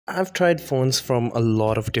I've tried phones from a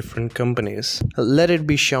lot of different companies. Let it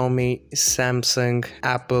be Xiaomi, Samsung,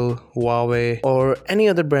 Apple, Huawei, or any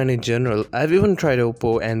other brand in general. I've even tried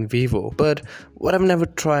Oppo and Vivo, but what I've never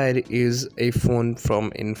tried is a phone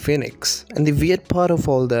from Infinix. And the weird part of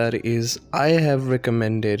all that is I have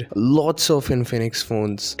recommended lots of Infinix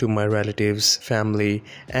phones to my relatives, family,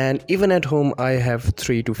 and even at home I have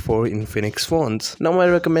 3 to 4 Infinix phones. Now my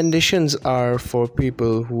recommendations are for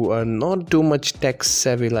people who are not too much tech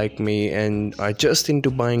savvy like me and are just into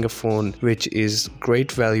buying a phone which is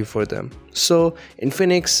great value for them. So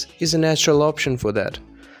Infinix is a natural option for that.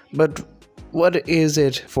 But what is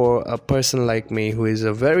it for a person like me who is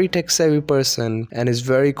a very tech savvy person and is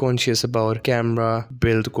very conscious about camera,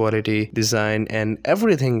 build quality, design and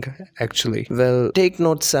everything actually? Well, take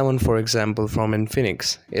Note 7 for example from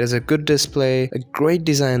Infinix. It has a good display, a great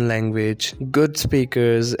design language, good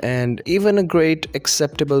speakers and even a great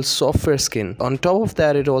acceptable software skin. On top of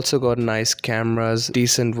that, it also got nice cameras,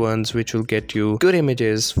 decent ones which will get you good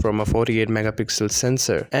images from a 48 megapixel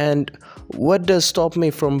sensor. And what does stop me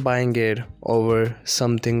from buying it over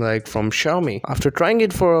something like from Xiaomi? After trying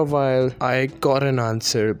it for a while, I got an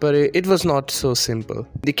answer, but it was not so simple.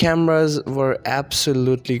 The cameras were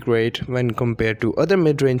absolutely great when compared to other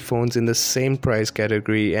mid-range phones in the same price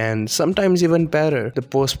category and sometimes even better. The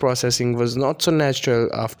post-processing was not so natural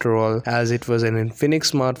after all, as it was an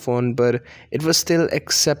Infinix smartphone, but it was still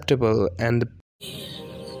acceptable and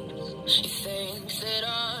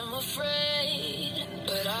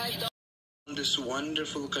this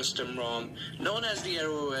wonderful custom ROM known as the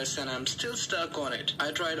AeroOS, and I'm still stuck on it.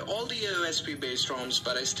 I tried all the AOSP based ROMs,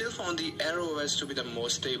 but I still found the AeroOS to be the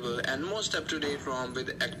most stable and most up-to-date ROM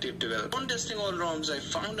with active development. On testing all ROMs, I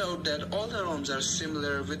found out that all the ROMs are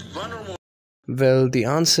similar with one or more. Well, the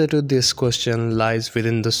answer to this question lies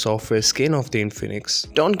within the software skin of the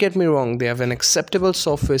Infinix. Don't get me wrong, they have an acceptable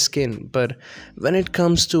software skin, but when it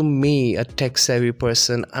comes to me, a tech-savvy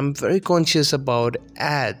person, I'm very conscious about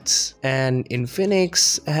ads, and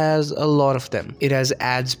Infinix has a lot of them. It has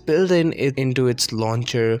ads built into its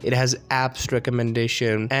launcher, it has apps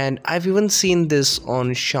recommendation, and I've even seen this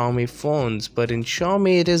on Xiaomi phones, but in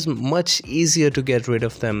Xiaomi it is much easier to get rid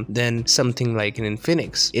of them than something like an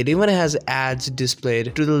Infinix. It even has ads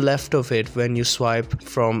displayed to the left of it when you swipe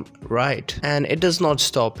from right, and it does not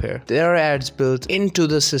stop here. There are ads built into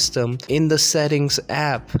the system in the settings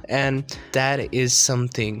app, and that is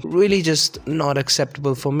something really just not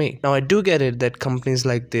acceptable for me. Now I do get it that companies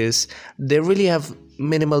like this, they really have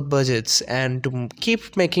minimal budgets, and to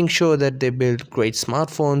keep making sure that they build great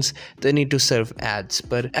smartphones, they need to serve ads.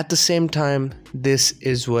 But at the same time, this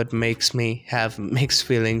is what makes me have mixed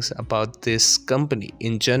feelings about this company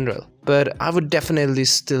in general. But I would definitely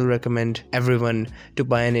still recommend everyone to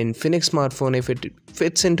buy an Infinix smartphone if it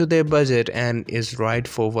fits into their budget and is right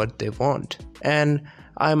for what they want. And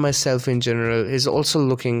I myself in general is also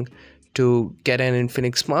looking to get an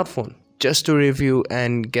Infinix smartphone, just to review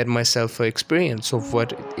and get myself an experience of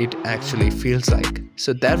what it actually feels like.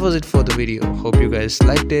 So that was it for the video. Hope you guys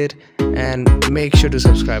liked it, and make sure to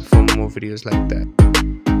subscribe for more videos like that.